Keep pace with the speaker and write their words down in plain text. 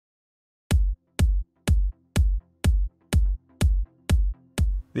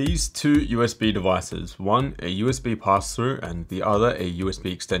These two USB devices, one a USB pass-through and the other a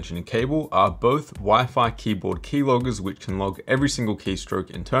USB extension and cable, are both Wi-Fi keyboard keyloggers which can log every single keystroke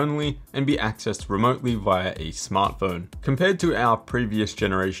internally and be accessed remotely via a smartphone. Compared to our previous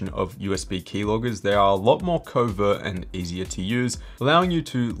generation of USB keyloggers, they are a lot more covert and easier to use, allowing you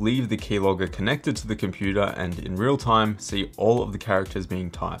to leave the keylogger connected to the computer and in real time see all of the characters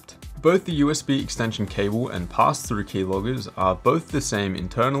being typed. Both the USB extension cable and pass-through keyloggers are both the same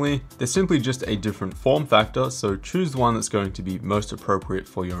internally. They're simply just a different form factor, so choose the one that's going to be most appropriate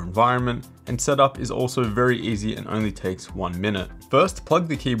for your environment. And setup is also very easy and only takes 1 minute. First, plug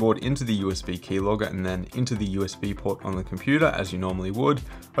the keyboard into the USB keylogger and then into the USB port on the computer as you normally would.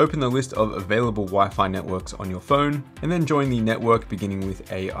 Open the list of available Wi-Fi networks on your phone, and then join the network beginning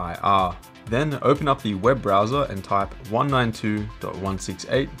with AIR. Then open up the web browser and type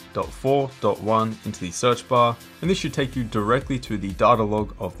 192.168.4.1 into the search bar, and this should take you directly to the data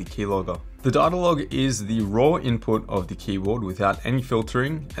log of the keylogger. The data log is the raw input of the keyboard without any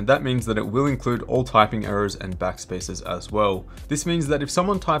filtering, and that means that it will include all typing errors and backspaces as well. This means that if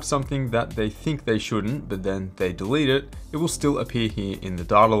someone types something that they think they shouldn't, but then they delete it, it will still appear here in the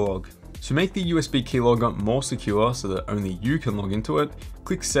data log. To make the USB keylogger more secure so that only you can log into it,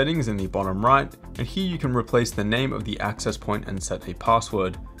 click Settings in the bottom right, and here you can replace the name of the access point and set a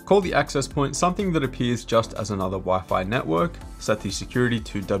password. Call the access point something that appears just as another Wi-Fi network, set the security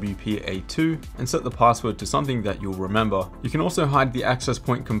to WPA2, and set the password to something that you'll remember. You can also hide the access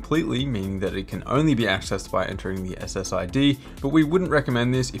point completely, meaning that it can only be accessed by entering the SSID, but we wouldn't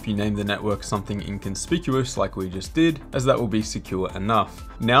recommend this if you name the network something inconspicuous like we just did, as that will be secure enough.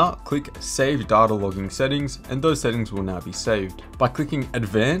 Now click Save Data Logging Settings, and those settings will now be saved. By clicking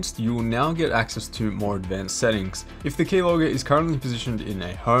Advanced, you will now get access to more advanced settings. If the keylogger is currently positioned in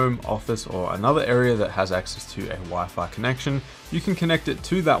a home, office, or another area that has access to a Wi-Fi connection, you can connect it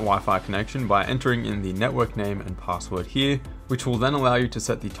to that Wi-Fi connection by entering in the network name and password here, which will then allow you to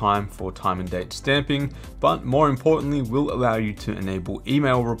set the time for time and date stamping, but more importantly will allow you to enable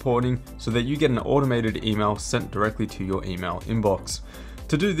email reporting so that you get an automated email sent directly to your email inbox.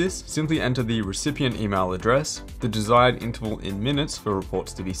 To do this, simply enter the recipient email address, the desired interval in minutes for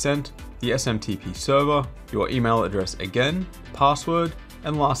reports to be sent, the SMTP server, your email address again, password,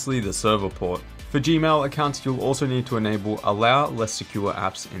 and lastly the server port. For Gmail accounts, you'll also need to enable Allow Less Secure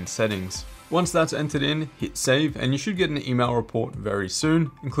Apps in Settings. Once that's entered in, hit save, and you should get an email report very soon,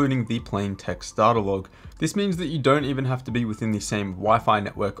 including the plain text data log. This means that you don't even have to be within the same Wi-Fi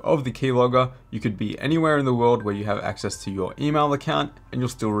network of the keylogger. You could be anywhere in the world where you have access to your email account, and you'll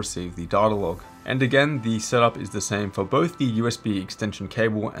still receive the data log. And again, the setup is the same for both the USB extension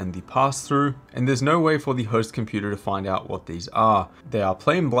cable and the pass-through, and there's no way for the host computer to find out what these are. They are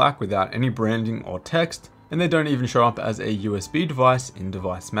plain black without any branding or text, and they don't even show up as a USB device in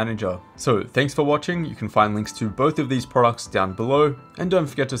Device Manager. So thanks for watching. You can find links to both of these products down below, and don't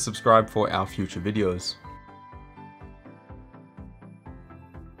forget to subscribe for our future videos.